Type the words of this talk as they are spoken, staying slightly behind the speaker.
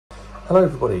Hello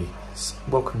everybody,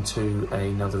 welcome to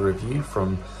another review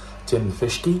from Tim the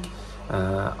Fish Geek.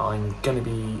 I'm going to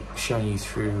be showing you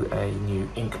through a new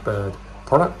Inkbird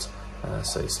product,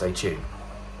 so stay tuned.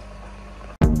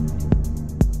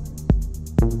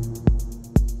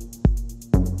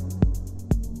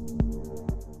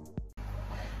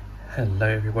 Hello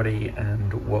everybody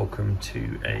and welcome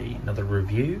to another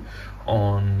review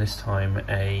on this time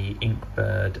a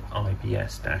Inkbird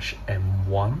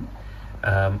IBS-M1.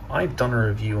 I've done a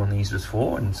review on these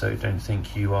before, and so don't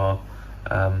think you are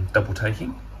double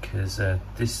taking, because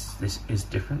this is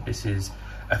different. This is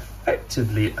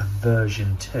effectively a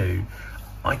version 2.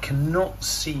 I cannot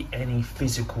see any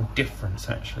physical difference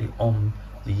actually on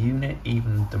the unit.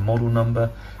 Even the model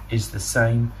number is the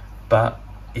same, but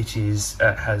it is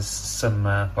has some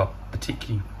well,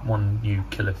 particularly one new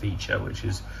killer feature which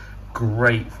is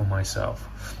great for myself.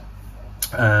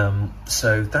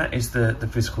 So that is the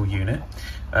physical unit.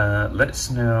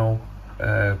 Let's now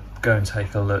go and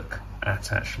take a look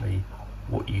at actually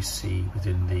what you see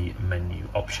within the menu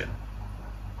option.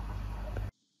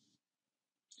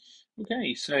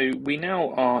 Okay, so we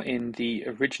now are in the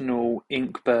original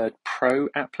Inkbird Pro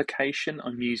application.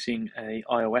 I'm using a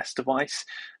iOS device,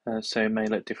 so it may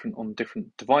look different on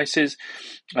different devices.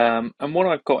 And what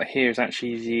I've got here is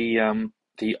actually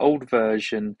the old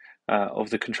version of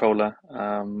the controller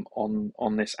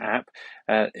on this app.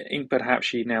 Inkbird have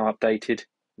actually now updated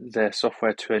their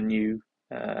software to a new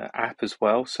app as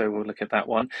well, so we'll look at that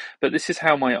one. But this is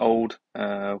how my old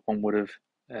one would have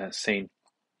seen.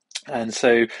 And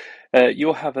so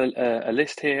you'll have a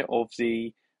list here of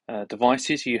the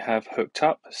devices you have hooked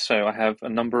up. So I have a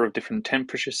number of different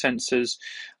temperature sensors,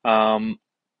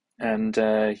 and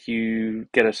you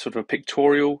get a sort of a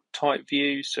pictorial type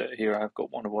view. So here I've got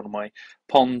one of my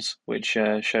ponds, which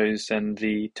shows then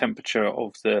the temperature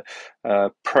of the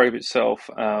probe itself,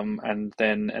 and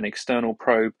then an external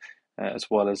probe,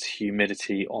 as well as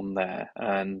humidity on there.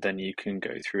 And then you can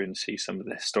go through and see some of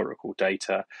the historical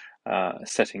data,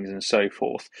 settings and so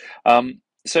forth.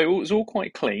 So it was all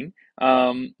quite clean.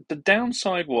 The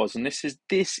downside was, and this is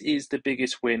the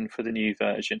biggest win for the new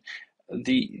version,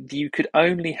 you could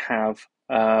only have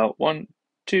 1,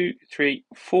 2, 3,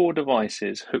 4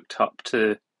 devices hooked up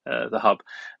to the hub,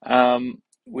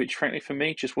 which frankly for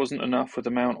me just wasn't enough with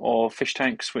the amount of fish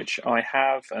tanks which I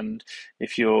have. And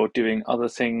if you're doing other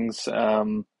things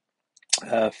for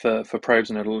probes,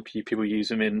 and a lot of people use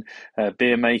them in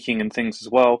beer making and things as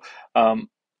well,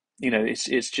 you know,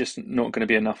 it's just not going to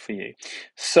be enough for you.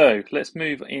 So let's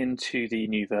move into the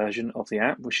new version of the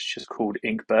app, which is just called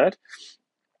Inkbird.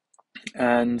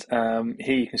 And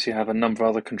here you can see I have a number of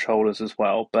other controllers as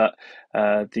well, but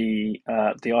the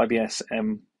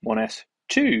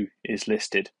IBS-M1S2 is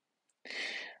listed.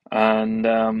 And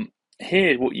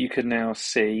here what you can now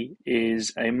see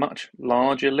is a much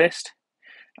larger list.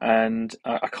 And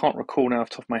I can't recall now off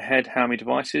the top of my head how many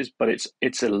devices, but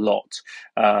it's a lot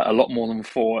more than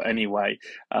 4 anyway,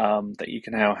 that you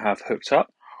can now have hooked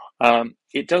up.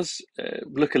 It does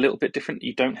look a little bit different.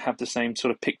 You don't have the same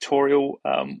sort of pictorial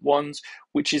ones,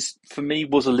 which is, for me,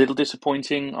 was a little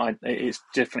disappointing. It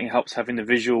definitely helps having the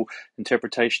visual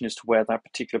interpretation as to where that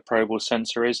particular probe or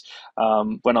sensor is.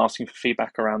 When asking for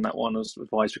feedback around that one, I was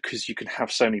advised, because you can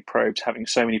have so many probes, having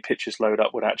so many pictures load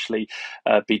up would actually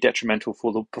be detrimental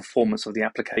for the performance of the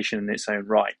application in its own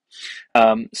right.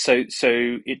 So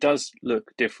it does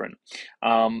look different,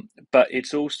 but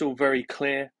it's all still very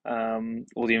clear.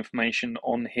 All the information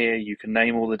on here, you can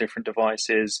name all the different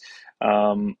devices.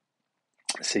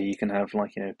 So you can have,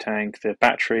 like, you know, tank, the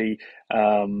battery,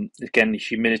 again, the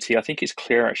humidity. I think it's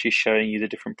clear actually showing you the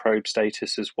different probe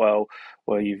status as well,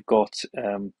 where you've got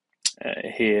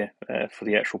here for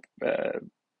the actual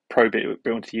probe built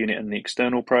into the unit and the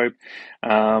external probe.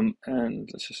 And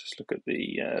let's just look at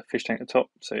the fish tank at the top.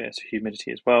 So yes,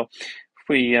 humidity as well. If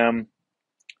we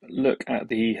look at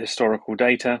the historical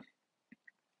data,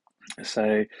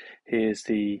 so here's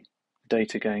the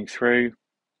data going through.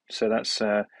 So that's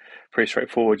pretty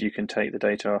straightforward. You can take the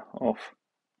data off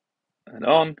and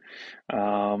on,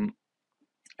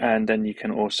 and then you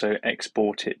can also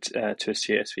export it to a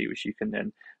CSV, which you can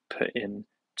then put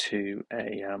into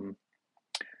a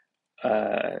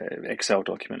Excel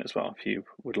document as well if you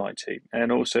would like to.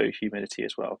 And also humidity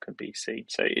as well can be seen.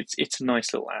 So it's a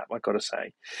nice little app, I've got to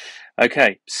say.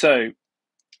 Okay, so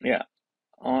yeah,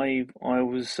 I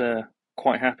was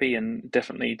quite happy, and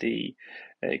definitely the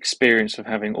experience of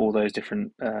having all those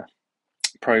different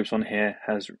probes on here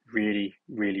has really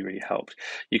helped.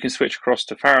 You can switch across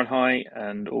to Fahrenheit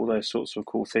and all those sorts of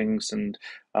cool things, and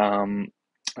I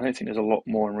don't think there's a lot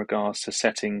more in regards to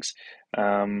settings.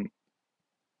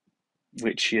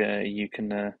 which you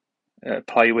can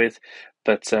play with.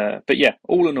 But yeah,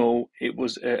 all in all, it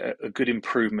was a good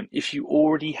improvement. If you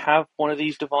already have one of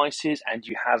these devices and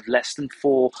you have less than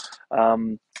 4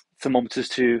 thermometers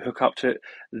to hook up to it,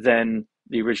 then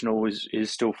the original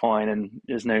is still fine, and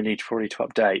there's no need for it to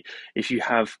update. If you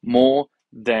have more,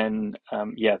 then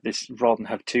yeah, this, rather than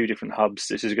have 2 different hubs,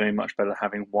 this is going to be much better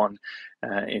having one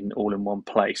in all in one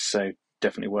place. So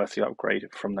definitely worth the upgrade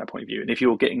from that point of view. And if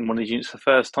you're getting one of these units for the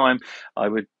first time, I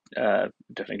would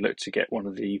definitely look to get one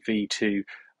of the V2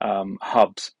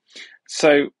 hubs.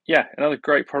 So yeah, another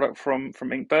great product from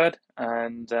Inkbird,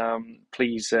 and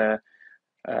please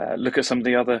look at some of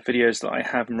the other videos that I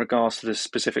have in regards to the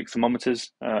specific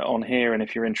thermometers on here. And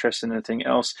if you're interested in anything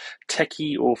else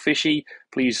techie or fishy,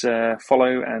 please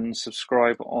follow and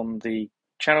subscribe on the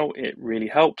channel. It really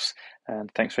helps. And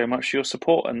thanks very much for your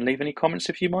support, and leave any comments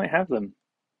if you might have them.